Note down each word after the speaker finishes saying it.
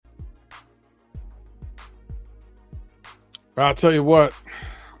I'll tell you what.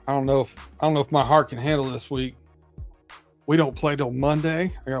 I don't know if my heart can handle this week. We don't play till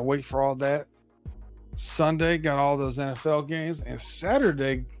Monday. I gotta wait for all that. Sunday got all those NFL games, and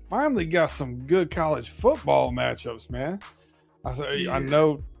Saturday finally got some good college football matchups. Man, I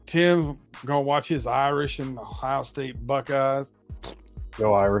know Tim gonna watch his Irish and Ohio State Buckeyes.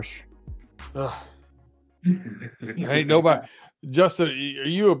 Go Irish. Ain't nobody. Justin, are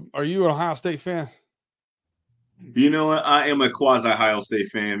you an Ohio State fan? You know what? I am a quasi Ohio State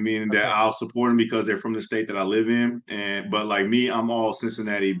fan, meaning that I'll support them because they're from the state that I live in. But like me, I'm all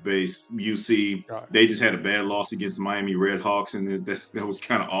Cincinnati-based. UC, they just had a bad loss against the Miami Redhawks, and that was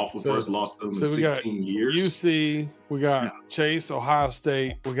kind of awful. First loss to them in 16 years. UC, we got Chase, Ohio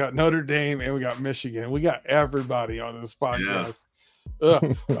State, we got Notre Dame, and we got Michigan. We got everybody on this podcast.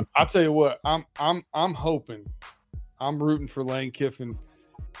 I'll tell you what, I'm hoping, I'm rooting for Lane Kiffin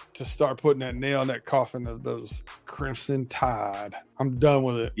to start putting that nail in that coffin of those Crimson Tide. I'm done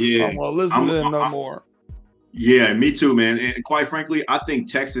with it. Yeah, I don't want to listen to them no more. Yeah, me too, man. And quite frankly, I think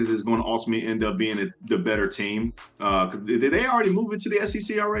Texas is going to ultimately end up being the better team. Because did they already move into the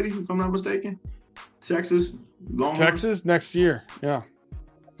SEC already, if I'm not mistaken? Texas next year. Yeah.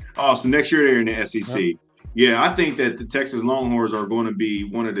 Oh, so next year they're in the SEC. Yep. Yeah, I think that the Texas Longhorns are going to be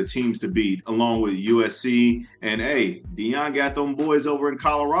one of the teams to beat, along with USC. And hey, Deion got them boys over in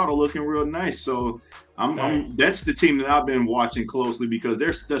Colorado looking real nice. So that's the team that I've been watching closely because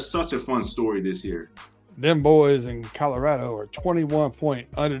there's such a fun story this year. Them boys in Colorado are 21-point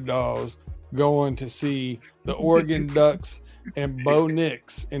underdogs going to see the Oregon Ducks and Bo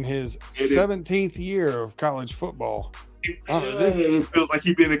Nix in his 17th year of college football. It feels like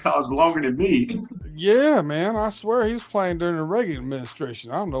he's been in college longer than me. Yeah, man. I swear he was playing during the Reagan administration.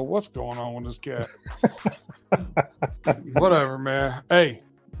 I don't know what's going on with this cat. Whatever, man. Hey,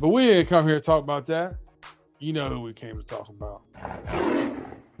 but we didn't come here to talk about that. You know who we came to talk about.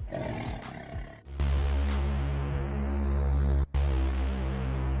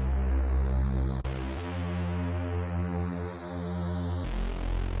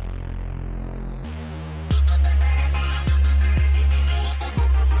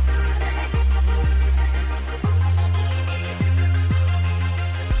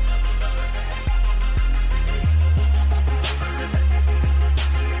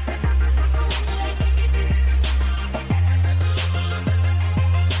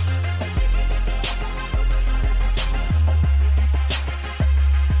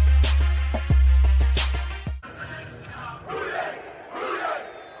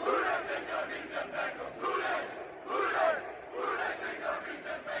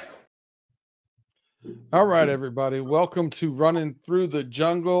 All right, everybody. Welcome to Running Through the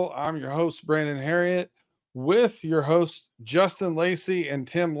Jungle. I'm your host, Brandon Harriet, with your hosts, Justin Lacey and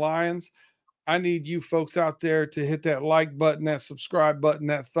Tim Lyons. I need you folks out there to hit that like button, that subscribe button,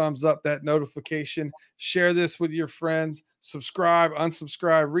 that thumbs up, that notification. Share this with your friends. Subscribe,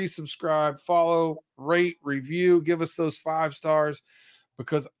 unsubscribe, resubscribe, follow, rate, review. Give us those 5 stars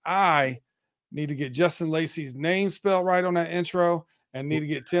because I need to get Justin Lacey's name spelled right on that intro. And need to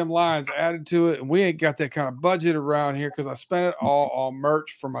get Tim Lyons added to it. And we ain't got that kind of budget around here because I spent it all on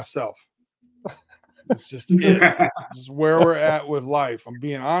merch for myself. It's just it. Just where we're at with life. I'm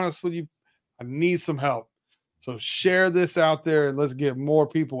being honest with you. I need some help. So share this out there and let's get more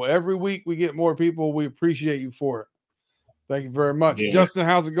people. Every week we get more people. We appreciate you for it. Thank you very much. Yeah. Justin,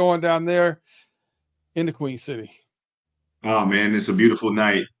 how's it going down there in the Queen City? Oh, man, it's a beautiful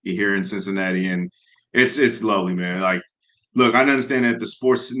night here in Cincinnati. And it's lovely, man. Like, look, I understand that the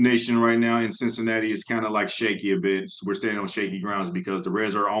sports nation right now in Cincinnati is kind of like shaky a bit. So we're standing on shaky grounds because the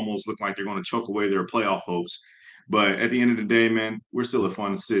Reds are almost looking like they're going to choke away their playoff hopes. But at the end of the day, man, we're still a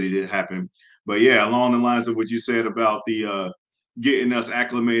fun city to happen. But yeah, along the lines of what you said about the getting us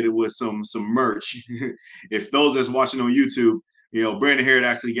acclimated with some merch. If those that's watching on YouTube, you know, Brandon Harriet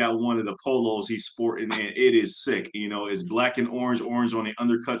actually got one of the polos he's sporting, and it is sick. You know, it's black and orange on the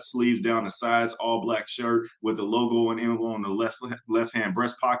undercut sleeves down the sides, all black shirt with the logo and emblem on the left-hand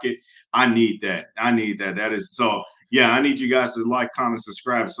breast pocket. I need that. That is so. Yeah, I need you guys to like, comment,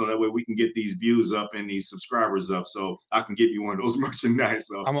 subscribe, so that way we can get these views up and these subscribers up, so I can get you one of those merchandise.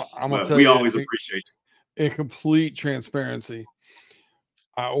 So I'm gonna tell we you, always appreciate you. In complete transparency,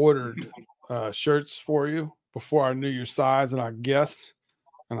 I ordered shirts for you before I knew your size, and I guessed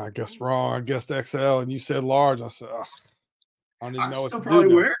wrong. I guessed XL, and you said large. I said, I don't even know what to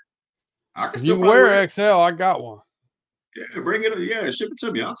do. Wear it. If you wear XL, I got one. Yeah, bring it. Yeah, ship it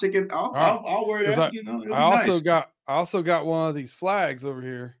to me. I'll take it. I'll wear that. I also got one of these flags over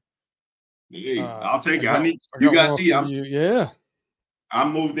here. Hey, I'll take it. I need you guys see. Yeah. I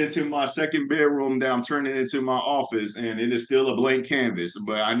moved into my second bedroom that I'm turning into my office, and it is still a blank canvas,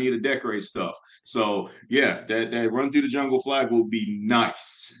 but I need to decorate stuff. So yeah, that run through the jungle flag will be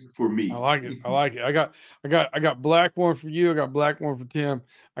nice for I me. like it. I like it. I got black one for you. I got black one for Tim.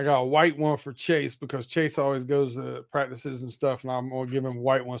 I got a white one for Chase because Chase always goes to practices and stuff, and I'm gonna give him a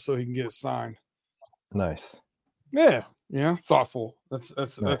white one so he can get it signed. Nice. Yeah, thoughtful. That's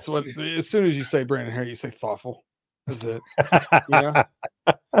Nice. what. As soon as you say Brandon Harry, you say thoughtful. That's it. Yeah.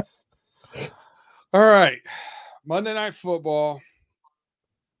 All right. Monday Night Football.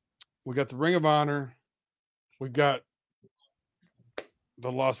 We got the Ring of Honor. We got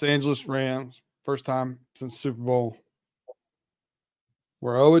the Los Angeles Rams. First time since Super Bowl.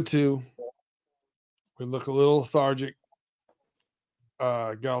 We're 0-2. We look a little lethargic.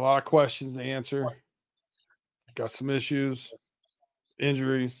 Got a lot of questions to answer. Got some issues,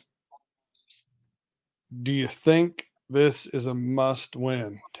 injuries. Do you think this is a must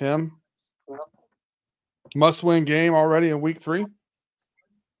win, Tim? Must win game already in week 3?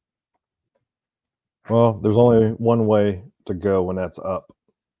 Well, there's only one way to go when that's up.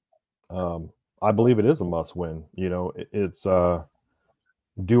 I believe it is a must win. It's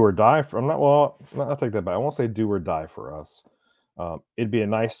do or die for. I take that back. I won't say do or die for us. It'd be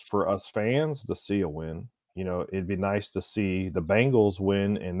nice for us fans to see a win. It'd be nice to see the Bengals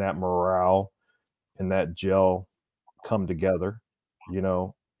win and that morale and that gel come together.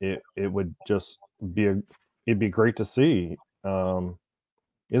 It would just it'd be great to see.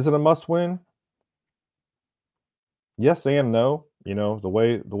 Is it a must win? Yes and no. The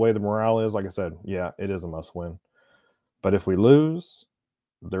way the morale is, like I said, yeah, it is a must win. But if we lose,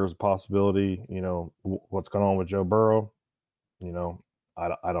 there's a possibility, what's going on with Joe Burrow,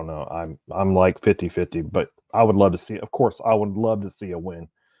 I don't know. I'm like 50-50, but I would love to see, of course, I would love to see a win.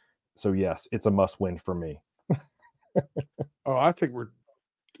 So yes, it's a must win for me. Oh, I think we're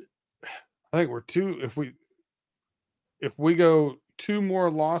two. If we go 2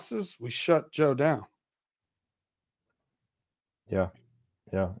 more losses, we shut Joe down. Yeah.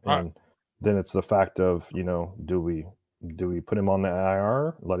 And then it's the fact of, do we put him on the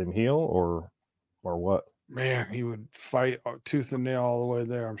IR, let him heal, or what? Man, he would fight tooth and nail all the way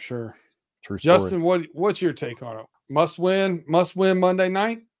there, I'm sure. True story. Justin, what's your take on it? Must win Monday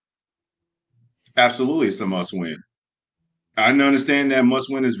night? Absolutely, it's a must win. I understand that must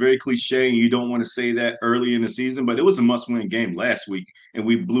win is very cliche, and you don't want to say that early in the season, but it was a must win game last week, and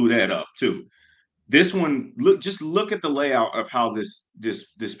we blew that up too. This one, look at the layout of how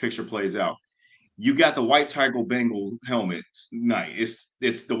this picture plays out. You got the White Tiger Bengal helmet night. It's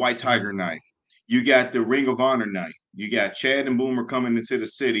the White Tiger night. You got the Ring of Honor night. You got Chad and Boomer coming into the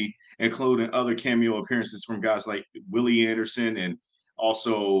city, including other cameo appearances from guys like Willie Anderson and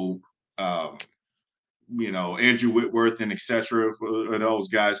also Andrew Whitworth and etc. for those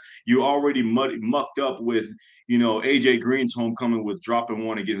guys. You already mucked up with, AJ Green's homecoming with dropping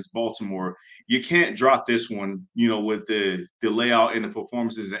one against Baltimore. You can't drop this one, with the layout and the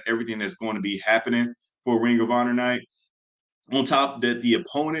performances and everything that's going to be happening for Ring of Honor night. On top of that, the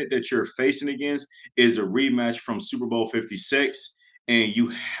opponent that you're facing against is a rematch from Super Bowl 56, and you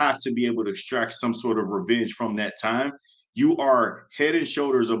have to be able to extract some sort of revenge from that time. You are head and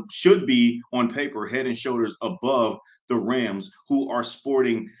shoulders should be on paper head and shoulders above the Rams, who are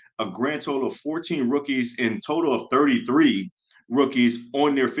sporting a grand total of 14 rookies and total of 33 rookies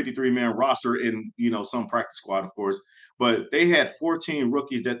on their 53-man roster in some practice squad, of course. But they had 14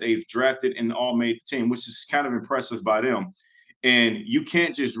 rookies that they've drafted and all made the team, which is kind of impressive by them. And you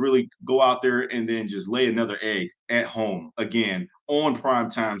can't just really go out there and then just lay another egg at home again on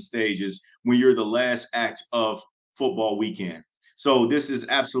primetime stages when you're the last act of football weekend. So this is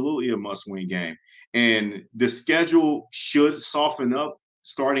absolutely a must-win game. And the schedule should soften up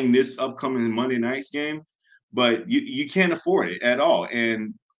starting this upcoming Monday night's game, but you can't afford it at all.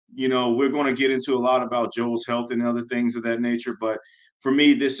 And, we're going to get into a lot about Joe's health and other things of that nature. But for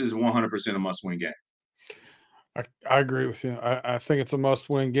me, this is 100% a must-win game. I agree with you. I think it's a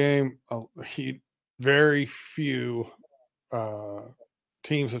must-win game. Very few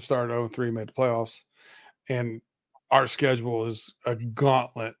teams have started 0-3, made the playoffs, and our schedule is a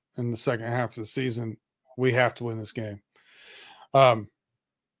gauntlet in the second half of the season. We have to win this game.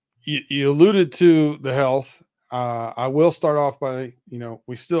 You alluded to the health. I will start off by,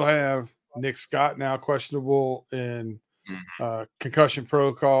 we still have Nick Scott now questionable in concussion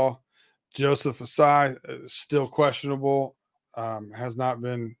protocol. Joseph Asai is still questionable, has not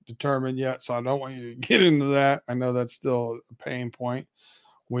been determined yet. So I don't want you to get into that. I know that's still a pain point.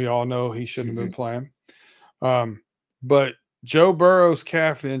 We all know he shouldn't have been playing. But Joe Burrow's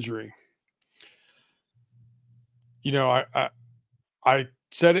calf injury, I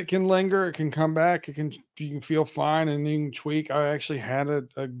said it can linger, it can come back, you can feel fine and you can tweak. I actually had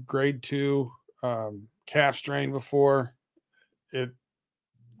a grade 2 calf strain before. It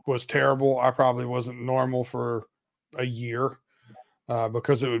was terrible. I probably wasn't normal for a year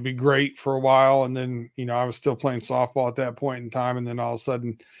because it would be great for a while. And then, I was still playing softball at that point in time. And then all of a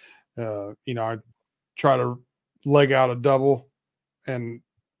sudden, I try to leg out a double and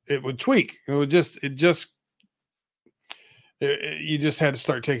it would tweak. You just had to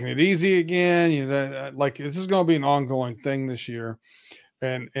start taking it easy again. Like this is going to be an ongoing thing this year.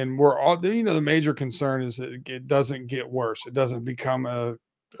 And we're all, the major concern is that it doesn't get worse. It doesn't become an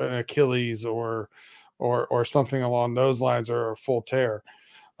Achilles or something along those lines, or a full tear.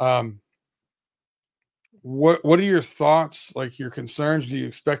 What are your thoughts? Like your concerns? Do you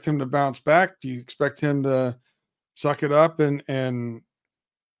expect him to bounce back? Do you expect him to suck it up and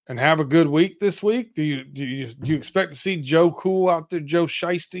have a good week this week? Do you expect to see Joe Cool out there, Joe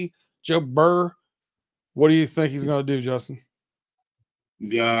Shiesty, Joe Burr? What do you think he's going to do, Justin?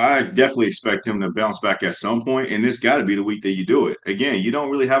 Yeah, I definitely expect him to bounce back at some point, and this got to be the week that you do it. Again, you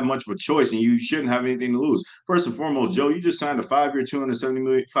don't really have much of a choice, and you shouldn't have anything to lose. First and foremost, Joe, you just signed a 5-year,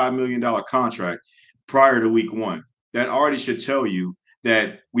 $275 million contract prior to week 1. That already should tell you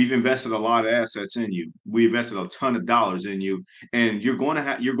that we've invested a lot of assets in you. We invested a ton of dollars in you, and you're going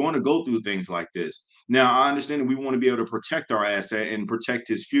to go through things like this. Now, I understand that we want to be able to protect our asset and protect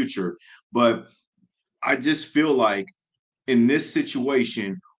his future, but I just feel like in this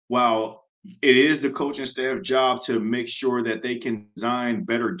situation, while it is the coaching staff job to make sure that they can design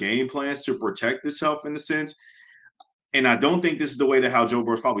better game plans to protect this health in a sense, and I don't think this is the way that how Joe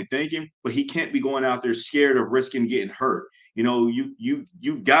Burrow's probably thinking, but he can't be going out there scared of risking getting hurt.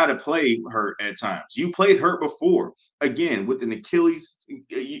 You got to play hurt at times. You played hurt before. Again, with an Achilles,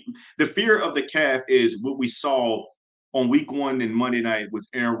 the fear of the calf is what we saw on week 1 and Monday night with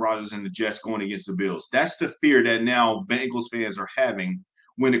Aaron Rodgers and the Jets going against the Bills. That's the fear that now Bengals fans are having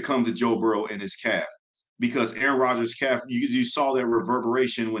when it comes to Joe Burrow and his calf. Because Aaron Rodgers' calf, you saw that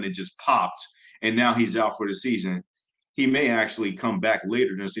reverberation when it just popped, and now he's out for the season. He may actually come back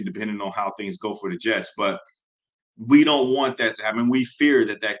later, depending on how things go for the Jets. But we don't want that to happen. We fear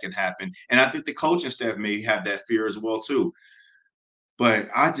that can happen. And I think the coaching staff may have that fear as well, too. But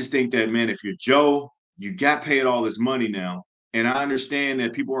I just think that, man, if you're Joe, you got paid all this money now. And I understand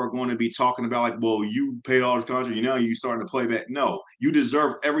that people are going to be talking about like, well, you paid all this contract, you're starting to play back. No, you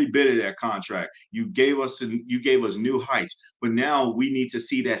deserve every bit of that contract. You gave us new heights, but now we need to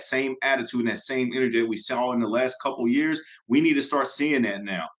see that same attitude and that same energy that we saw in the last couple of years. We need to start seeing that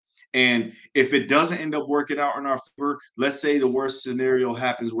now. And if it doesn't end up working out in our favor, let's say the worst scenario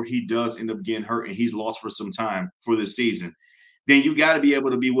happens where he does end up getting hurt and he's lost for some time for this season, then you got to be able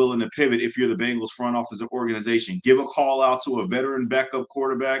to be willing to pivot if you're the Bengals front office organization. Give a call out to a veteran backup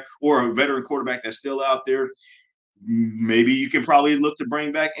quarterback or a veteran quarterback that's still out there. Maybe you can probably look to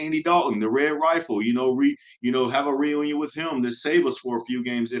bring back Andy Dalton, the Red Rifle, have a reunion with him to save us for a few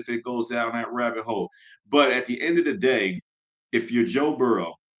games if it goes down that rabbit hole. But at the end of the day, if you're Joe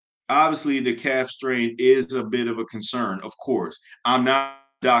Burrow, obviously the calf strain is a bit of a concern, of course. I'm not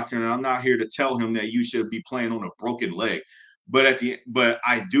a doctor, and I'm not here to tell him that you should be playing on a broken leg. But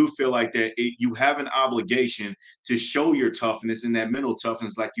I do feel like that you have an obligation to show your toughness and that mental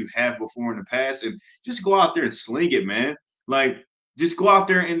toughness like you have before in the past, and just go out there and sling it, man. Like just go out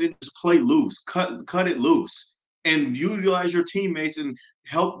there and then just play loose, cut it loose, and utilize your teammates and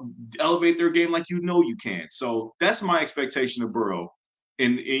help elevate their game like you can. So that's my expectation of Burrow,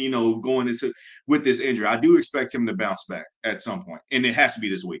 and going into with this injury, I do expect him to bounce back at some point, and it has to be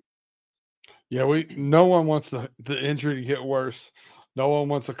this week. Yeah, no one wants the injury to get worse. No one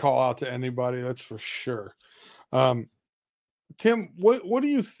wants to call out to anybody. That's for sure. Tim, what do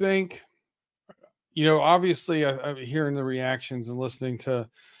you think? Obviously, I'm hearing the reactions and listening to,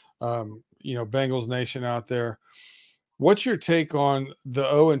 Bengals Nation out there. What's your take on the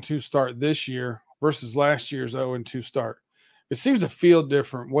 0-2 start this year versus last year's 0-2 start? It seems to feel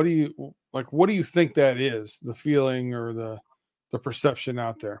different. What do you think that is? The feeling or the perception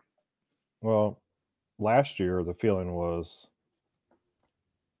out there? Well, last year the feeling was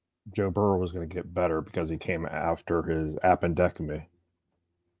Joe Burrow was going to get better because he came after his appendectomy.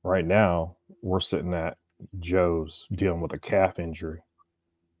 Right now, we're sitting at Joe's dealing with a calf injury.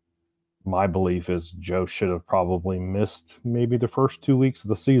 My belief is Joe should have probably missed maybe the first 2 weeks of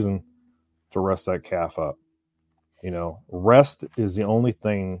the season to rest that calf up. Rest is the only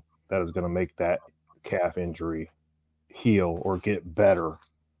thing that is going to make that calf injury heal or get better.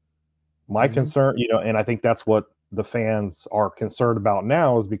 My concern, and I think that's what the fans are concerned about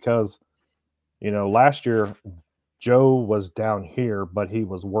now is because, last year Joe was down here, but he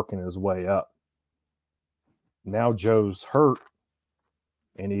was working his way up. Now Joe's hurt,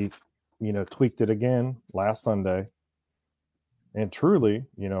 and he, tweaked it again last Sunday. And truly,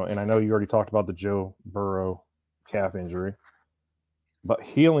 and I know you already talked about the Joe Burrow calf injury, but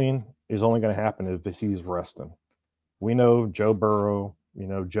healing is only going to happen if he's resting. We know Joe Burrow,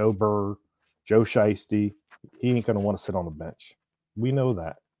 Joe Burr, Joe Shiesty, he ain't going to want to sit on the bench. We know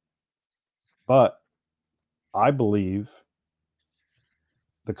that. But I believe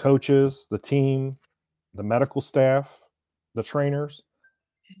the coaches, the team, the medical staff, the trainers,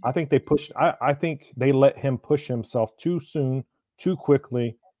 I think they let him push himself too soon, too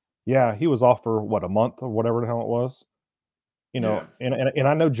quickly. Yeah, he was off for a month or whatever the hell it was. Yeah. And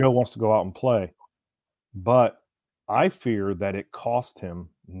I know Joe wants to go out and play, but I fear that it cost him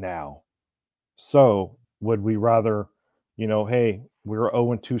now. So would we rather, hey, we're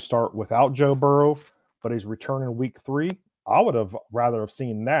 0-2 start without Joe Burrow, but he's returning week 3? I would have rather have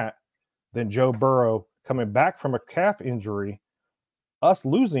seen that than Joe Burrow coming back from a calf injury, us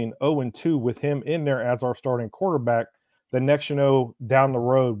losing 0-2 with him in there as our starting quarterback. The next, down the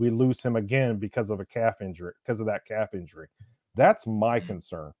road, we lose him again because of that calf injury. That's my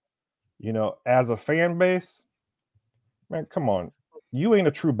concern. As a fan base, man, come on. You ain't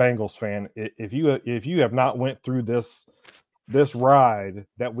a true Bengals fan if you have not went through this ride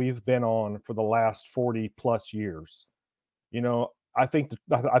that we've been on for the last 40 plus years. I think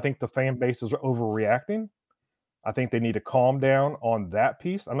the fan base is overreacting. I think they need to calm down on that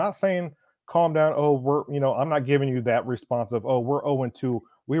piece. I'm not saying calm down. Oh, I'm not giving you that response of, oh, we're 0-2.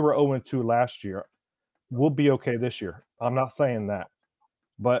 We were 0-2 last year. We'll be okay this year. I'm not saying that.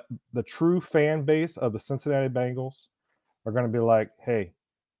 But the true fan base of the Cincinnati Bengals are going to be like, hey,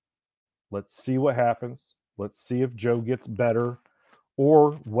 let's see what happens. Let's see if Joe gets better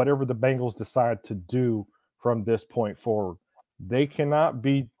or whatever the Bengals decide to do from this point forward. They cannot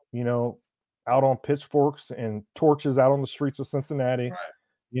be, out on pitchforks and torches out on the streets of Cincinnati,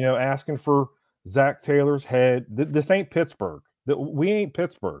 right, asking for Zach Taylor's head. This ain't Pittsburgh. We ain't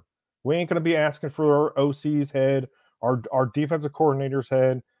Pittsburgh. We ain't going to be asking for our OC's head, our defensive coordinator's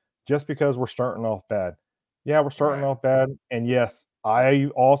head, just because we're starting off bad. Yeah, we're starting off bad. And yes, I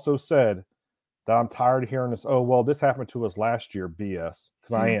also said that I'm tired of hearing this. Oh, well, this happened to us last year, BS.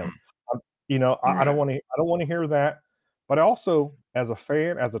 Because I am. I don't want to hear that. But also, as a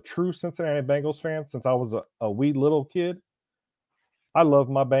fan, as a true Cincinnati Bengals fan, since I was a wee little kid, I love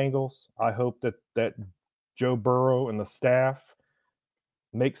my Bengals. I hope that Joe Burrow and the staff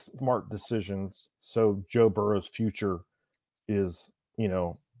make smart decisions so Joe Burrow's future is,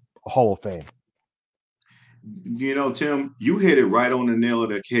 Hall of Fame. Tim, you hit it right on the nail of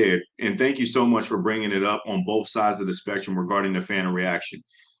the head. And thank you so much for bringing it up on both sides of the spectrum regarding the fan reaction.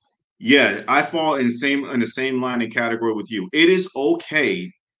 Yeah, I fall in the same line and category with you. It is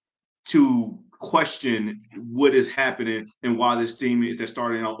okay to question what is happening and why this team that's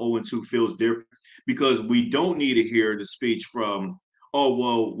starting out 0-2 feels different, because we don't need to hear the speech from, oh,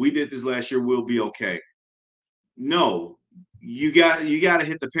 well, we did this last year, we'll be okay. No, you got to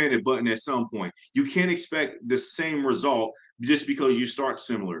hit the panic button at some point. You can't expect the same result just because you start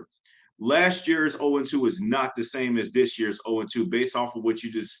similar. Last year's 0-2 is not the same as this year's 0-2 based off of what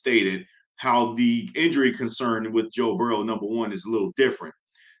you just stated, how the injury concern with Joe Burrow, number one, is a little different.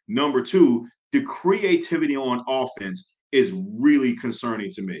 Number two, the creativity on offense is really concerning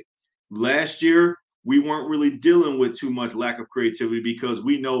to me. Last year, we weren't really dealing with too much lack of creativity because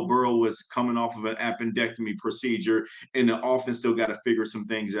we know Burrow was coming off of an appendectomy procedure and the offense still got to figure some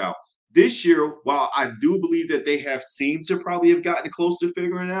things out. This year, while I do believe that they have seemed to probably have gotten close to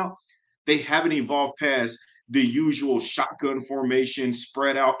figuring it out, they haven't evolved past the usual shotgun formation,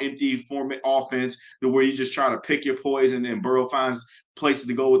 spread out, empty format offense, the way you just try to pick your poison and Burrow finds places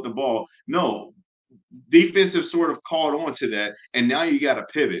to go with the ball. No, defense have sort of caught on to that, and now you got to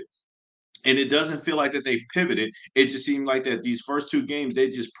pivot. And it doesn't feel like that they've pivoted. It just seemed like that these first two games, they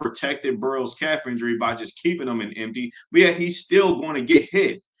just protected Burrow's calf injury by just keeping him in empty. But yeah, he's still going to get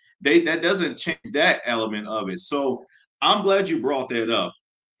hit. That doesn't change that element of it. So I'm glad you brought that up.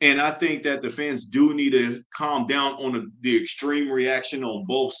 And I think that the fans do need to calm down on the extreme reaction on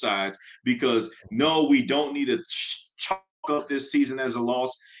both sides, because no, we don't need to chalk up this season as a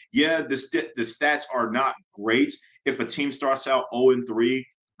loss. Yeah, the stats are not great. If a team starts out 0-3,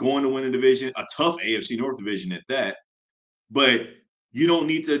 going to win a division, a tough AFC North division at that. But you don't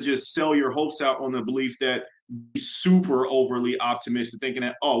need to just sell your hopes out on the belief that be super overly optimistic, thinking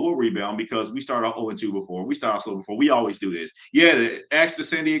that, oh, we'll rebound because we started off 0-2 before. We started off slow before. We always do this. Yeah, ask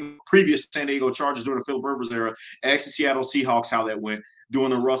the previous San Diego Chargers during the Philip Rivers era, ask the Seattle Seahawks how that went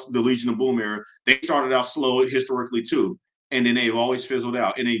during the Legion of Boom era. They started out slow historically too, and then they've always fizzled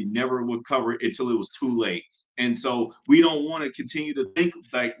out, and they never would cover it until it was too late. And so we don't want to continue to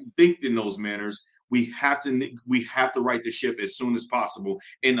think in those manners. We have to right the ship as soon as possible.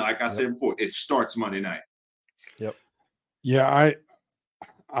 And like I said before, it starts Monday night. Yep. Yeah,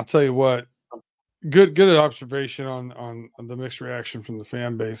 I'll tell you what. Good observation on the mixed reaction from the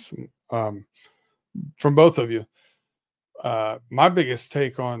fan base, from both of you. My biggest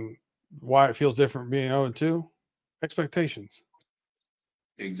take on why it feels different being 0-2, expectations.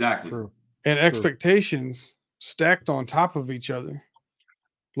 Exactly. True. And expectations stacked on top of each other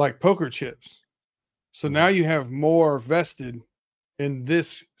like poker chips. So now you have more vested in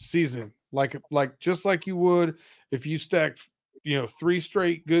this season, like just like you would if you stacked, 3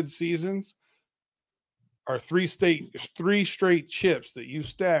 straight good seasons or 3 straight chips that you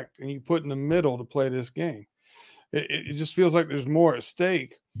stacked and you put in the middle to play this game. It just feels like there's more at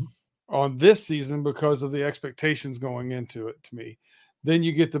stake on this season because of the expectations going into it to me. Then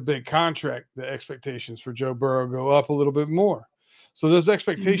you get the big contract, the expectations for Joe Burrow go up a little bit more. So those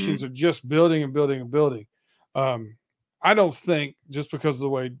expectations are just building and building and building. I don't think just because of the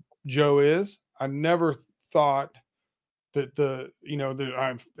way Joe is, I never thought that that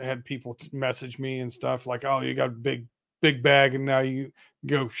I've had people message me and stuff like, oh, you got a big bag and now you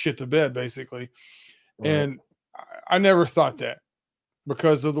go shit the bed basically. Right. And I never thought that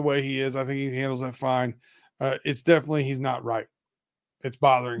because of the way he is. I think he handles that fine. It's definitely, he's not right. It's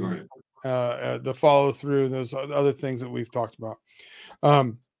bothering me. The follow through, those other things that we've talked about.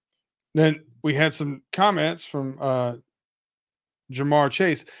 Then we had some comments from Jamar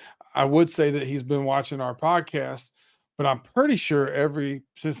Chase. I would say that he's been watching our podcast, but I'm pretty sure every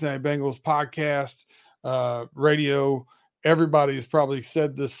Cincinnati Bengals podcast, radio, everybody has probably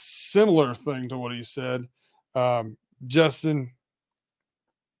said this similar thing to what he said. Justin,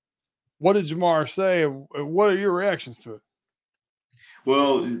 what did Jamar say? What are your reactions to it?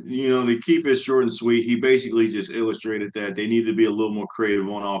 Well, to keep it short and sweet, he basically just illustrated that they need to be a little more creative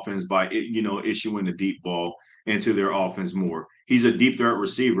on offense by, issuing the deep ball into their offense more. He's a deep threat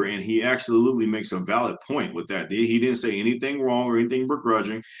receiver, and he absolutely makes a valid point with that. He didn't say anything wrong or anything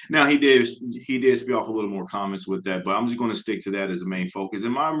begrudging. Now, he did speak off a little more comments with that, but I'm just going to stick to that as the main focus.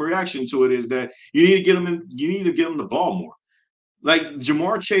 And my reaction to it is that you need to get him the ball more. Like,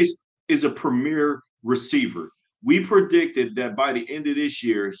 Jamar Chase is a premier receiver. We predicted that by the end of this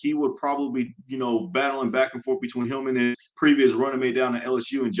year, he would probably, battling back and forth between him and his previous running mate down at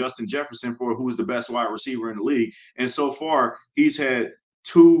LSU and Justin Jefferson for who is the best wide receiver in the league. And so far, he's had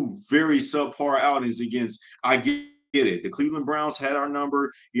 2 very subpar outings against, I get it. The Cleveland Browns had our number.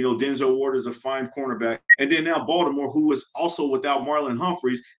 Denzel Ward is a fine cornerback. And then now Baltimore, who was also without Marlon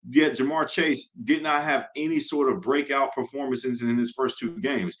Humphreys, yet Jamar Chase did not have any sort of breakout performances in his first 2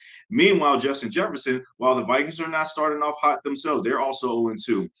 games. Meanwhile, Justin Jefferson, while the Vikings are not starting off hot themselves, they're also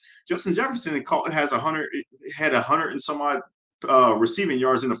 0-2. Justin Jefferson has 100 and some odd receiving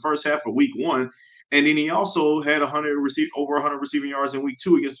yards in the first half of week 1. And then he also had over 100 receiving yards in week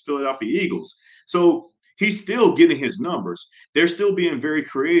 2 against the Philadelphia Eagles. So he's still getting his numbers. They're still being very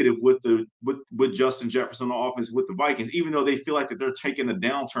creative with Justin Jefferson on offense with the Vikings, even though they feel like that they're taking a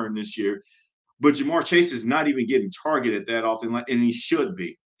downturn this year. But Jamar Chase is not even getting targeted that often, and he should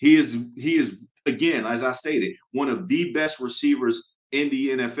be. He is again, as I stated, one of the best receivers in the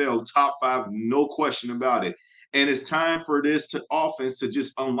NFL, top 5, no question about it. And it's time for this offense to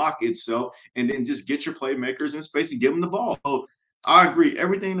just unlock itself and then just get your playmakers in space and give them the ball. So I agree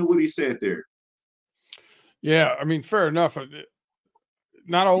everything that Woody said there. Yeah, I mean, fair enough.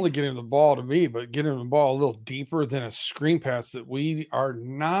 Not only getting the ball to me, but getting the ball a little deeper than a screen pass that we are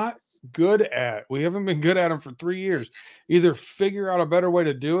not good at. We haven't been good at them for 3 years. Either figure out a better way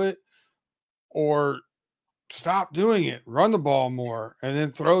to do it or stop doing it. Run the ball more and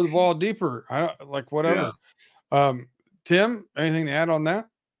then throw the ball deeper. I don't like whatever. Yeah. Tim, anything to add on that?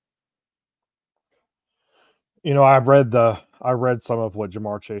 I read some of what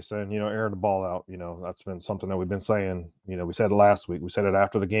Jamar Chase said, airing the ball out. That's been something that we've been saying. We said it last week. We said it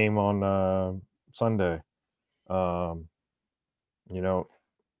after the game on Sunday.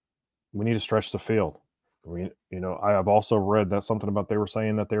 We need to stretch the field. I have also read that something about they were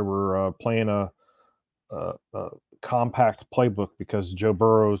saying that they were playing a compact playbook because Joe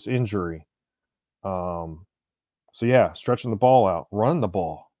Burrow's injury. So yeah, stretching the ball out, run the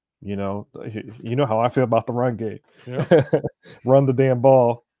ball. You know how I feel about the run game. Yeah. Run the damn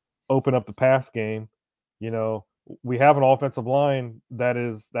ball, open up the pass game, We have an offensive line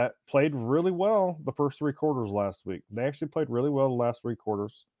that played really well the first 3 quarters last week. They actually played really well the last 3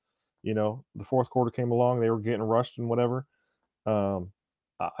 quarters. The fourth quarter came along, they were getting rushed and whatever. Um,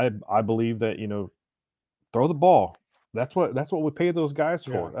 I believe that throw the ball. That's what we pay those guys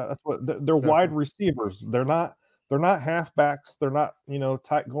for. Yeah. That's what they're wide receivers. They're not halfbacks. They're not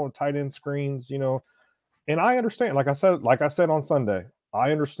going tight end screens. And I understand. Like I said on Sunday,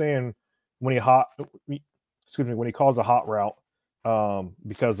 I understand when when he calls a hot route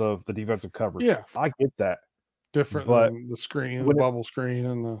because of the defensive coverage. Yeah, I get that. different But than the screen, the bubble screen,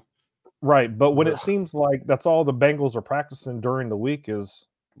 and the right. But when it seems like that's all the Bengals are practicing during the week is,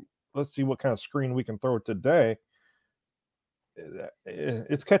 let's see what kind of screen we can throw today.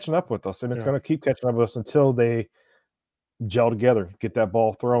 It's catching up with us, and it's going to keep catching up with us until they gel together, get that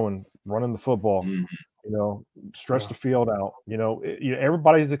ball throwing, running the football, stretch the field out.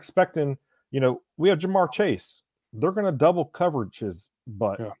 Everybody's expecting. We have Jamar Chase. They're going to double coverage his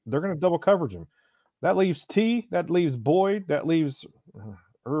butt. They're going to double coverage him. That leaves T. That leaves Boyd. That leaves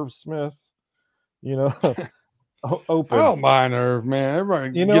Irv Smith. Open. I don't mind Irv, man.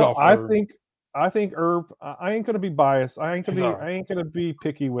 Everybody get off Irv. I think Irv. I ain't gonna be biased. I ain't gonna be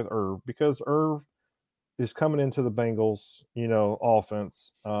picky with Irv because Irv is coming into the Bengals,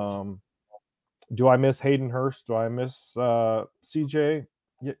 offense. Do I miss Hayden Hurst? Do I miss CJ?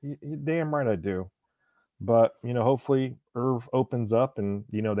 Damn right I do. But hopefully Irv opens up and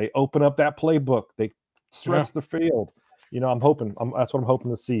they open up that playbook. They stretch the field. I'm hoping. That's what I'm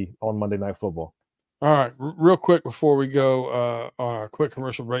hoping to see on Monday Night Football. All right, real quick before we go on a quick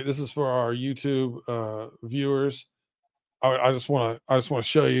commercial break. This is for our YouTube viewers. I just want to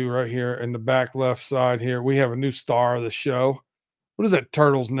show you right here in the back left side here. We have a new star of the show. What is that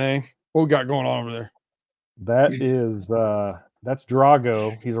turtle's name? What we got going on over there? That's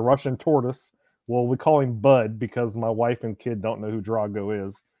Drago. He's a Russian tortoise. Well, we call him Bud because my wife and kid don't know who Drago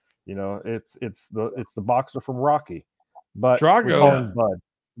is. It's the boxer from Rocky, but Drago. We call him Bud.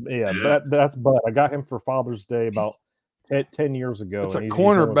 Yeah. That's Bud. I got him for Father's Day about 10 years ago. It's a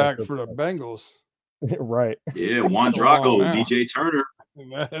cornerback for the Bengals. Right. Yeah, Juan Drago, DJ Turner.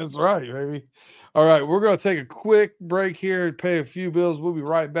 That's right, baby. All right, we're going to take a quick break here and pay a few bills. We'll be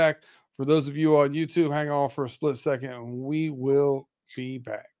right back. For those of you on YouTube, hang on for a split second, and we will be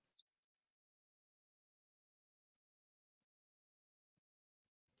back.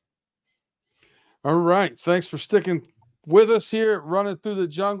 All right, thanks for sticking with us here at Running Through the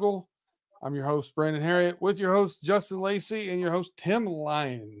Jungle. I'm your host, Brandon Harriet, with your host, Justin Lacey, and your host, Tim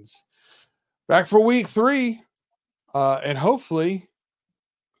Lyons. Back for week 3, and hopefully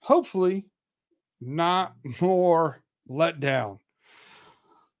not more letdown.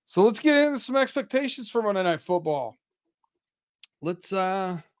 So let's get into some expectations for Monday Night Football. Let's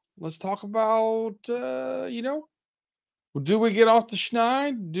talk about do we get off the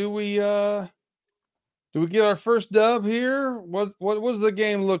schneid? Do we get our first dub here? What does the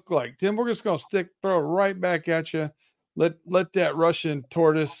game look like? Tim, we're just gonna throw it right back at you. Let that Russian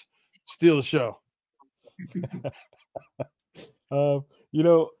tortoise steal the show.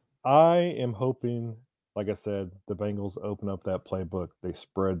 I am hoping, like I said, the Bengals open up that playbook. They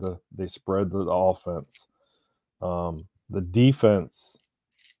spread the offense. The defense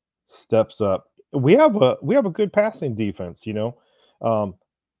steps up. We have a good passing defense.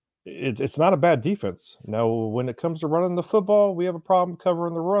 It's not a bad defense. Now, when it comes to running the football, we have a problem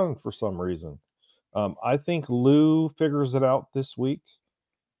covering the run for some reason. I think Lou figures it out this week.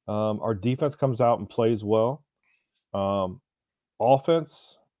 Our defense comes out and plays well.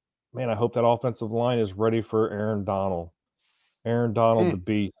 Offense, man, I hope that offensive line is ready for Aaron Donald. Aaron Donald, the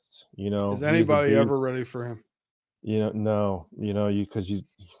beast. Is anybody ever ready for him? No.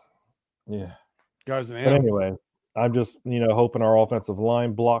 Guy's an animal. But anyway, I'm just hoping our offensive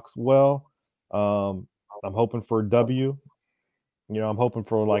line blocks well. I'm hoping for a W. I'm hoping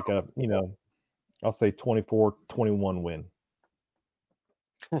for like a I'll say 24-21 win.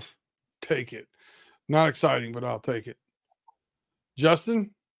 Take it. Not exciting, but I'll take it.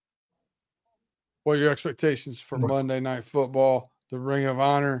 Justin, what are your expectations for Monday Night Football, the Ring of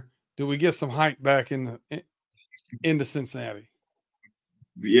Honor? Do we get some hype back into Cincinnati?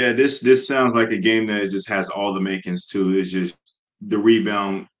 Yeah, this sounds like a game that just has all the makings too. It's just the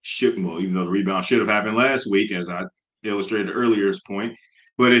rebound even though the rebound should have happened last week, as I illustrated earlier's point,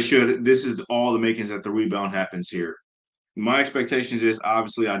 but it should. This is all the makings that the rebound happens here. My expectations is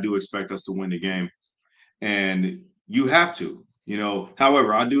obviously I do expect us to win the game, and you have to.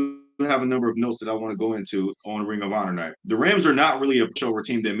 However, I do have a number of notes that I want to go into on Ring of Honor night. The Rams are not really a pushover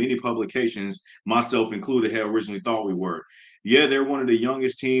team that many publications, myself included, had originally thought we were. Yeah, they're one of the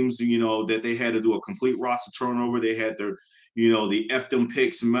youngest teams, that they had to do a complete roster turnover. They had their, the F them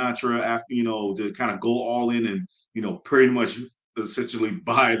picks mantra after, to kind of go all in and, pretty much essentially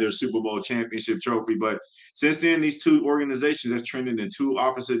buy their Super Bowl championship trophy. But since then, these two organizations have trended in two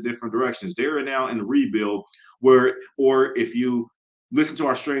opposite different directions. They're now in rebuild or if you listen to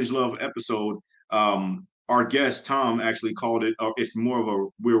our Strange Love episode, our guest Tom actually called it. It's more of a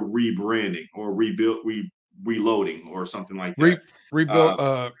we're rebranding or reloading or something like that.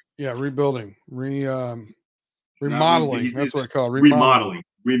 Rebuilding, remodeling. That's what it's called. Remodeling.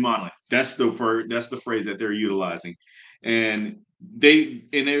 That's the phrase that they're utilizing, and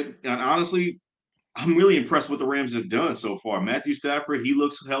honestly, I'm really impressed with the Rams have done so far. Matthew Stafford, he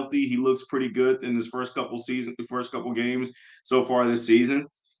looks healthy. He looks pretty good in his first couple games so far this season.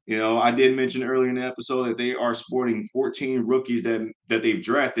 I did mention earlier in the episode that they are sporting 14 rookies that they've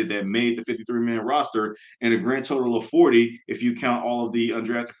drafted that made the 53-man roster, and a grand total of 40 if you count all of the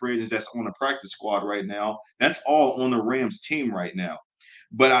undrafted free agents that's on the practice squad right now. That's all on the Rams team right now.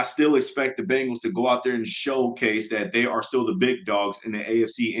 But I still expect the Bengals to go out there and showcase that they are still the big dogs in the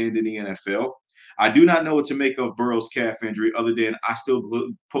AFC and in the NFL. I do not know what to make of Burrow's calf injury, other than I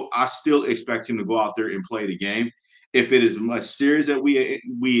still expect him to go out there and play the game. If it is as serious as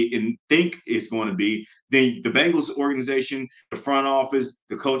we think it's going to be, then the Bengals organization, the front office,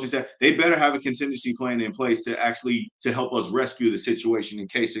 the coaching staff, they better have a contingency plan in place to help us rescue the situation in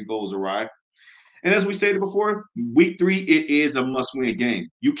case it goes awry. And as we stated before, week 3, it is a must-win game.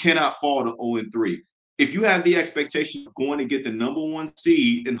 You cannot fall to 0-3. If you have the expectation of going to get the number 1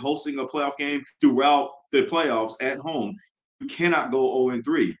 seed and hosting a playoff game throughout the playoffs at home, you cannot go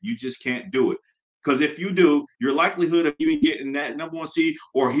 0-3. You just can't do it. Because if you do, your likelihood of even getting that number 1 seed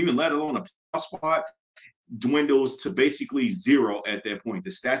or even let alone a playoff spot dwindles to basically 0 at that point. The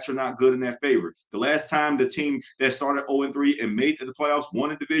stats are not good in their favor. The last time the team that started 0-3 and made it to the playoffs,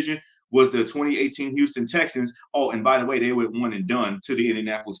 won a division, was the 2018 Houston Texans. Oh, and by the way, they went 1 and done to the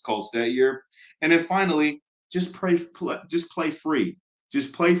Indianapolis Colts that year. And then finally, just play free. Just play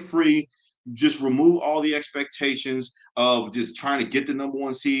free. Just remove all the expectations of just trying to get the number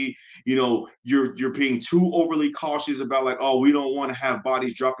 1 seed. You're being too overly cautious about like, oh, we don't want to have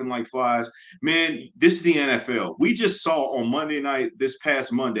bodies dropping like flies. Man, this is the NFL. We just saw on Monday night, this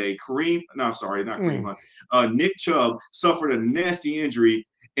past Monday, Nick Chubb suffered a nasty injury,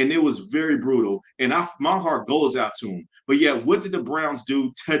 and it was very brutal. And my heart goes out to him. But yet, what did the Browns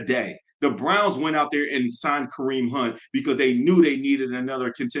do today? The Browns went out there and signed Kareem Hunt because they knew they needed another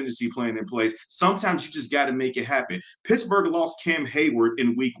contingency plan in place. Sometimes you just got to make it happen. Pittsburgh lost Cam Hayward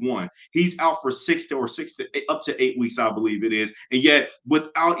in week 1. He's out for 6 to 8 weeks, I believe it is. And yet,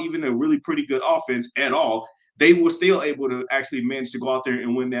 without even a really pretty good offense at all, they were still able to actually manage to go out there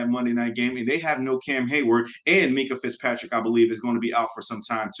and win that Monday night game. And they have no Cam Hayward, and Minkah Fitzpatrick, I believe, is going to be out for some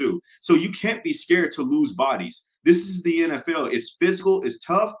time too. So you can't be scared to lose bodies. This is the NFL. It's physical. It's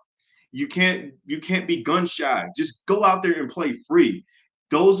tough. You can't be gun shy. Just go out there and play free.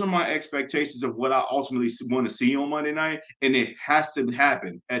 Those are my expectations of what I ultimately want to see on Monday night, and it has to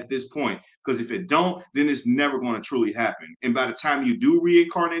happen at this point. Because if it don't, then it's never going to truly happen. And by the time you do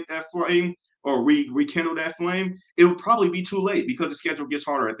reincarnate that flame or rekindle that flame, it will probably be too late because the schedule gets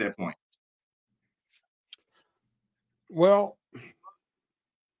harder at that point. Well,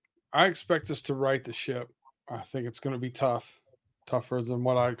 I expect us to right the ship. I think it's going to be tougher than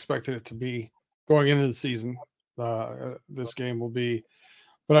what I expected it to be going into the season. This game will be,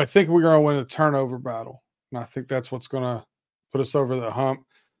 but I think we're going to win a turnover battle. And I think that's what's going to put us over the hump.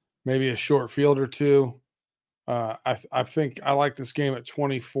 Maybe a short field or two. I think I like this game at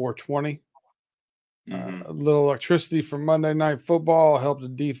 24-20. A little electricity from Monday Night Football helped the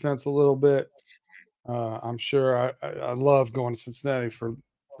defense a little bit. I'm sure I love going to Cincinnati for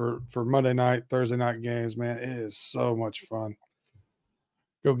Monday night, Thursday night games, man. It is so much fun.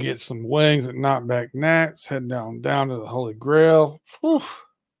 Go get some wings at Knockback Nats, head down to the Holy Grail. Whew,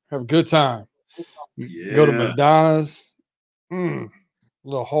 have a good time. Yeah. Go to Madonna's.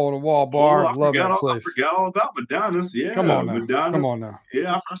 Little hole-in-the-wall bar. Love that place. I forgot all about Madonna's. Yeah. Come on now.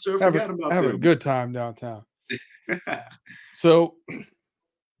 Yeah, I sure forgot about that. Have a good time downtown. So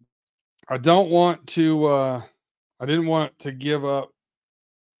I didn't want to give up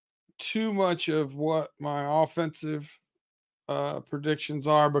too much of what my offensive predictions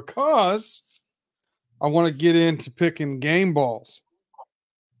are because I want to get into picking game balls.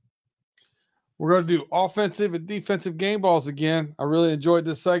 We're going to do offensive and defensive game balls again. I really enjoyed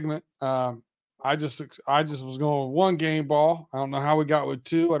this segment. I just was going with 1 game ball. I don't know how we got with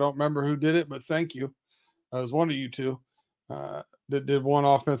 2. I don't remember who did it, but thank you. It was one of you two that did 1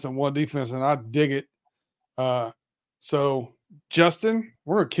 offense and 1 defense, and I dig it. So, Justin,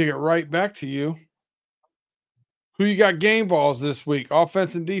 we're going to kick it right back to you. Who you got game balls this week,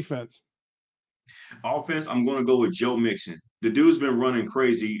 offense and defense? Offense, I'm going to go with Joe Mixon. The dude's been running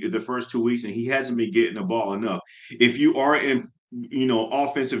crazy the first 2 weeks, and he hasn't been getting the ball enough. If you are in,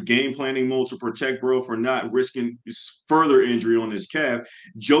 offensive game planning mode to protect bro for not risking further injury on his calf,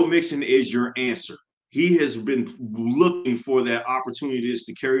 Joe Mixon is your answer. He has been looking for that opportunity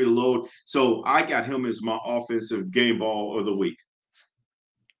to carry the load. So I got him as my offensive game ball of the week.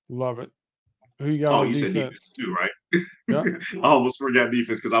 Love it. Who you got Oh, on you defense? said defense too, right? Yeah. I almost forgot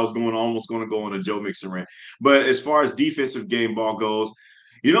defense because I was almost going to go on a Joe Mixon rant. But as far as defensive game ball goes,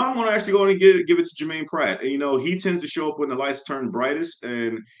 I'm going to actually go and give it to Jermaine Pratt. He tends to show up when the lights turn brightest.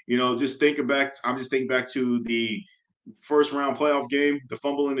 And, I'm just thinking back to the first round playoff game, the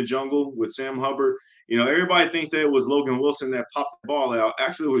fumble in the jungle with Sam Hubbard. Everybody thinks that it was Logan Wilson that popped the ball out.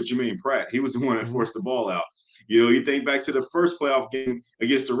 Actually, it was Jermaine Pratt. He was the one that forced the ball out. You think back to the first playoff game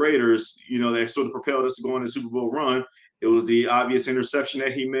against the Raiders, that sort of propelled us to go on the Super Bowl run. It was the obvious interception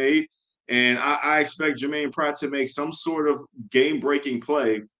that he made. And I expect Jermaine Pratt to make some sort of game-breaking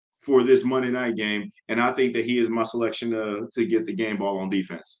play for this Monday night game. And I think that he is my selection to get the game ball on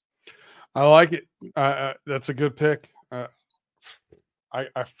defense. I like it. That's a good pick.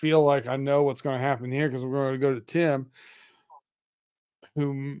 I feel like I know what's going to happen here because we're going to go to Tim,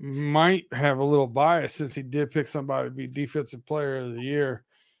 who might have a little bias since he did pick somebody to be defensive player of the year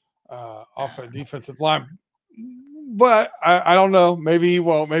off a defensive line. But I don't know. Maybe he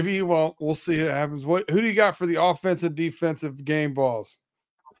won't. Maybe he won't. We'll see what happens. Who do you got for the offensive defensive game balls?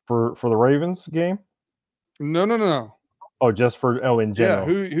 For the Ravens game? No. Oh, just in general. Yeah,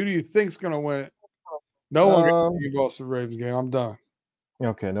 who do you think's going to win it? No one gets game balls for the Ravens game. I'm done.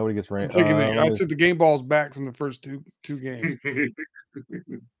 Okay, nobody gets ranked. I took the game balls back from the first two games.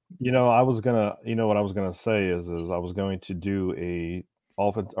 I was gonna. What I was gonna say is I was going to do a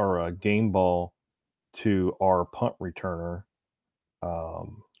offense or a game ball to our punt returner.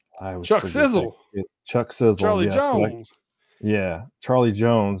 Chuck Sizzle. Chuck Sizzle. Charlie Jones. Charlie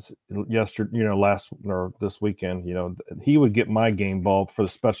Jones. Yesterday, this weekend, he would get my game ball for the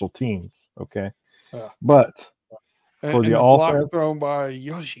special teams. Okay, but. For the offense, block thrown by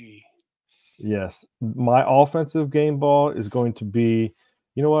Yoshi. Yes. My offensive game ball is going to be,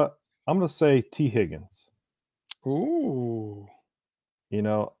 you know what? I'm going to say T. Higgins. Ooh.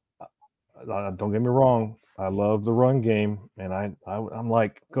 Don't get me wrong. I love the run game. And I'm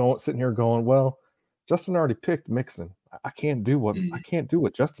like sitting here going, well, Justin already picked Mixon. I can't do what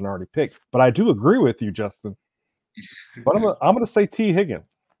Justin already picked. But I do agree with you, Justin. But I'm going to say T. Higgins.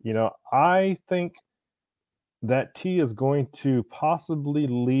 I think that T is going to possibly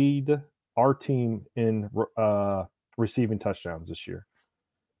lead our team in receiving touchdowns this year.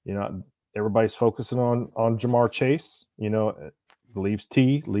 Everybody's focusing on Jamar Chase. Leaves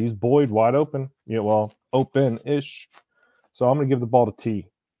Boyd wide open. Open-ish. So I'm going to give the ball to T.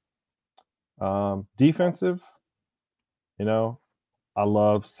 Defensive, I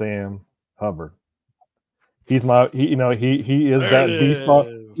love Sam Hubbard. He's he is that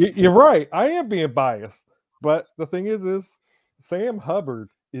beast. You're right. I am being biased. But the thing is Sam Hubbard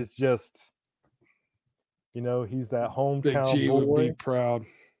is just, he's that hometown Big G boy. would be proud.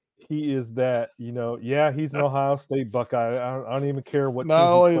 He is that, he's an Ohio State Buckeye. I don't even care what.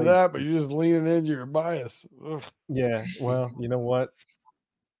 Not only that, but you're just leaning into your bias. Ugh. Yeah, well, you know what?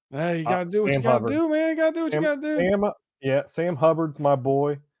 Hey, you gotta do what you gotta do, man. You gotta do what you gotta do. Sam Hubbard's my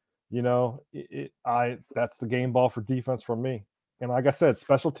boy. That's the game ball for defense for me. And like I said,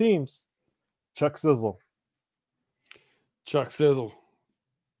 special teams, Chuck Sizzle.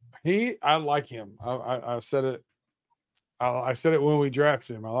 I like him. I've said it. I said it when we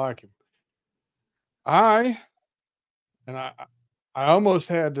drafted him. I like him. I almost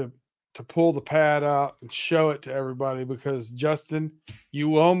had to pull the pad out and show it to everybody because Justin,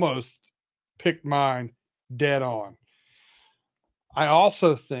 you almost picked mine dead on. I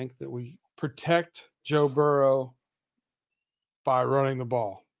also think that we protect Joe Burrow by running the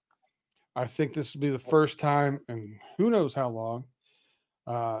ball. I think this will be the first time in who knows how long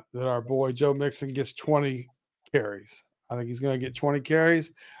that our boy Joe Mixon gets 20 carries. I think he's going to get 20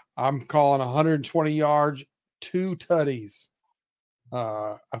 carries. I'm calling 120 yards, 2 tutties.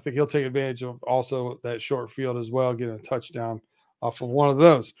 I think he'll take advantage of also that short field as well, getting a touchdown off of one of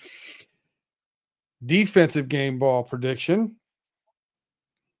those. Defensive game ball prediction.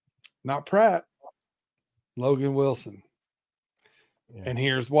 Not Pratt. Logan Wilson. Yeah. And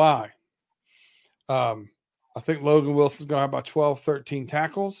here's why. I think Logan Wilson's going to have about 12, 13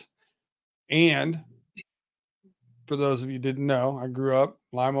 tackles. And for those of you who didn't know, I grew up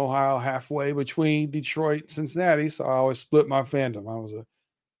Lima, Ohio, halfway between Detroit and Cincinnati. So I always split my fandom. I was a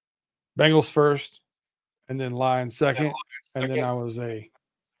Bengals first, and then Lions second, and then I was a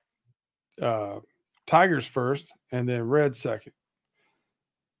Tigers first, and then Reds second.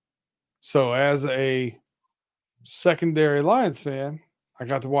 So as a secondary Lions fan, I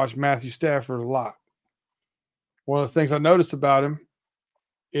got to watch Matthew Stafford a lot. One of the things I noticed about him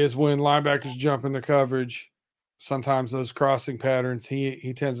is when linebackers jump into coverage, sometimes those crossing patterns,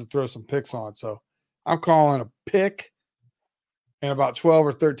 he tends to throw some picks on. So I'm calling a pick and about 12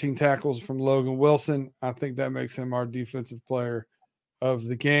 or 13 tackles from Logan Wilson. I think that makes him our defensive player of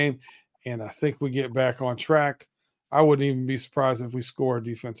the game. And I think we get back on track. I wouldn't even be surprised if we score a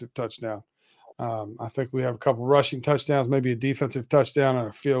defensive touchdown. I think we have a couple rushing touchdowns, maybe a defensive touchdown and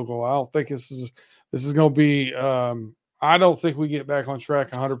a field goal. I don't think this is going to be I don't think we get back on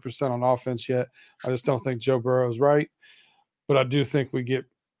track 100% on offense yet. I just don't think Joe Burrow is right. But I do think we get,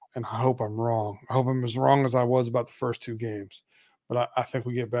 and I hope I'm wrong. I hope I'm as wrong as I was about the first two games. But I think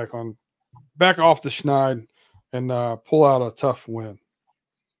we get back off the schneid and pull out a tough win.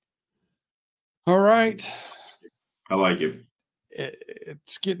 All right. I like it.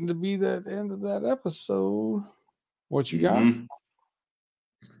 It's getting to be that end of that episode. What you got? Mm-hmm.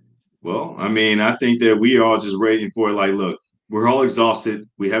 Well, I mean, I think that we are all just waiting for it. Like, look, we're all exhausted.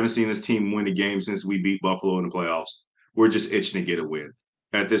 We haven't seen this team win a game since we beat Buffalo in the playoffs. We're just itching to get a win.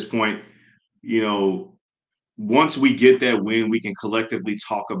 At this point, once we get that win, we can collectively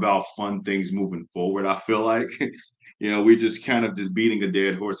talk about fun things moving forward. I feel like, we're just kind of just beating a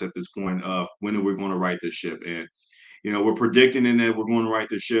dead horse at this point of when are we going to right this ship. And, we're predicting in that we're going to right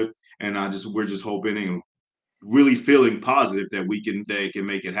this ship. And we're just hoping and really feeling positive that they can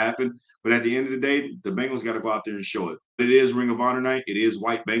make it happen. But at the end of the day, the Bengals got to go out there and show it. It is Ring of Honor night. It is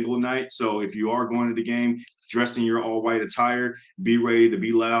White Bengal night. So if you are going to the game dressed in your all white attire, be ready to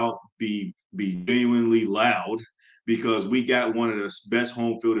be loud, be genuinely loud, because we got one of the best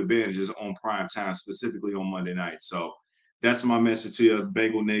home field advantages on prime time, specifically on Monday night. So that's my message to you,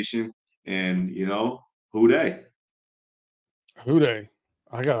 Bengal Nation. And, who they? Who they?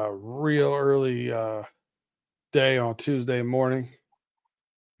 I got a real early day on Tuesday morning.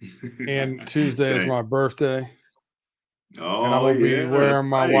 And Tuesday is my birthday. Oh, and I'm gonna be wearing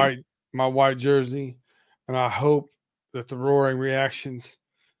my white jersey. And I hope that the roaring reactions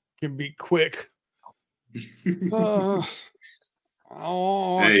can be quick. I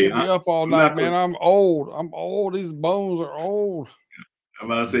can't be up all night, man. I'm old. These bones are old. I'm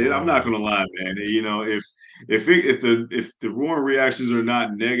about to say, I'm not gonna lie, man. If the roaring reactions are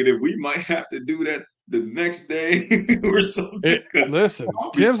not negative, we might have to do that the next day or something. Listen,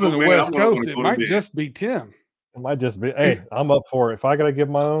 Tim's on the West Coast. It might just be Tim. It might just be. Hey, I'm up for it. If I gotta give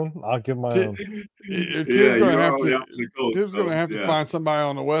my own, I'll give my own. Tim's gonna have to find somebody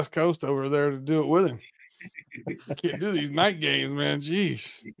on the West Coast over there to do it with him. I can't do these night games, man.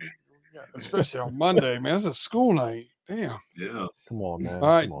 Jeez, especially on Monday, man. It's a school night. Damn. Yeah. Come on, man. All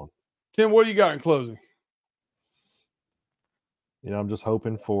right, come on. Tim. What do you got in closing? I'm just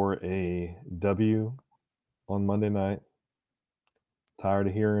hoping for a W on Monday night. Tired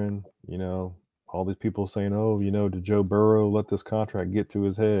of hearing, all these people saying, "Oh, did Joe Burrow let this contract get to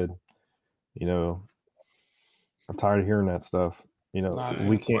his head?" I'm tired of hearing that stuff.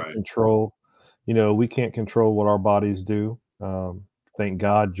 We can't control. We can't control what our bodies do. Thank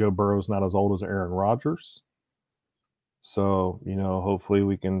God Joe Burrow's not as old as Aaron Rodgers. So, hopefully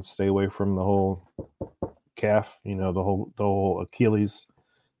we can stay away from the whole calf, the whole Achilles,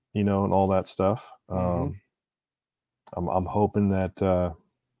 and all that stuff. I'm hoping that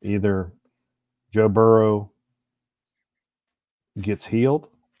either Joe Burrow gets healed.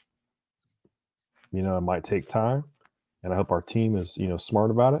 It might take time, and I hope our team is,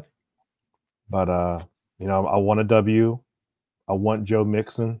 smart about it. But I want a W. I want Joe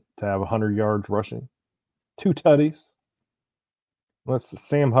Mixon to have 100 yards rushing, 2 tutties.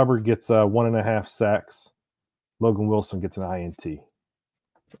 Sam Hubbard gets 1.5 sacks. Logan Wilson gets an INT.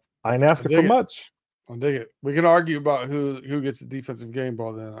 I ain't asking for much. I dig it. We can argue about who gets the defensive game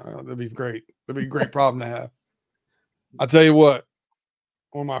ball then. That'd be great. That'd be a great problem to have. I'll tell you what,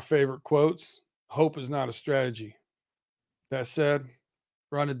 one of my favorite quotes, hope is not a strategy. That said,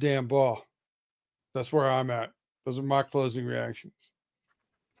 run a damn ball. That's where I'm at. Those are my closing reactions.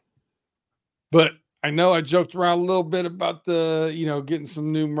 But I know I joked around a little bit about the, getting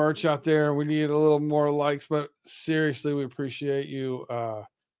some new merch out there, and we need a little more likes, but seriously, we appreciate you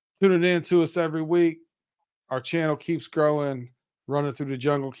tuning in to us every week. Our channel keeps growing. Running Through the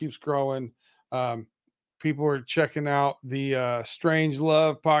Jungle keeps growing. People are checking out the Strange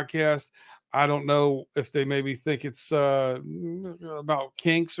Love podcast. I don't know if they maybe think it's about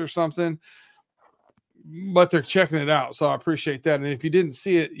kinks or something, but they're checking it out. So I appreciate that. And if you didn't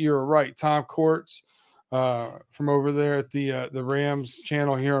see it, you're right. Tom Courts from over there at the Rams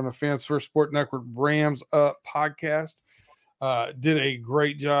channel here on the Fans First Sport Network, Rams Up podcast, did a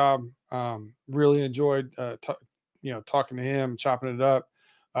great job. Really enjoyed talking to him, chopping it up.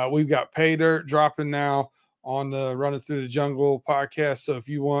 We've got Pay Dirt dropping now on the Running Through the Jungle podcast. So if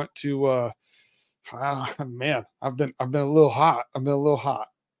you want to, man, I've been a little hot.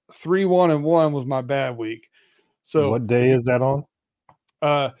 3-1-1 was my bad week. So what day is that on?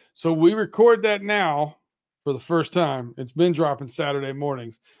 So we record that now for the first time. It's been dropping Saturday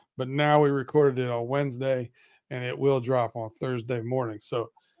mornings, but now we recorded it on Wednesday, and it will drop on Thursday morning. So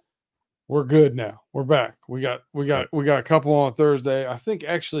we're good now. We're back. We got a couple on Thursday. I think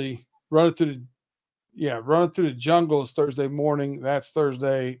actually Running Through the Jungle is Thursday morning. That's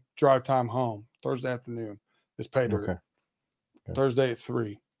Thursday drive time home. Thursday afternoon is Pay Dirt. Okay. Thursday at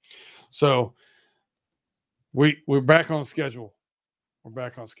 3. So we're back on schedule. We're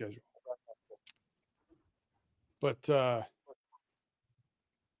back on schedule. But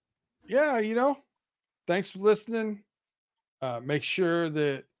thanks for listening. Make sure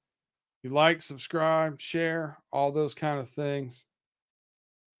that you like, subscribe, share, all those kind of things.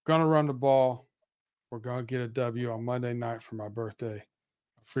 Gonna run the ball. We're gonna get a W on Monday night for my birthday.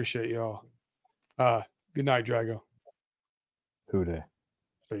 Appreciate y'all. Good night, Drago. Who day?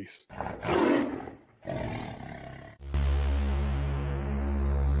 Peace.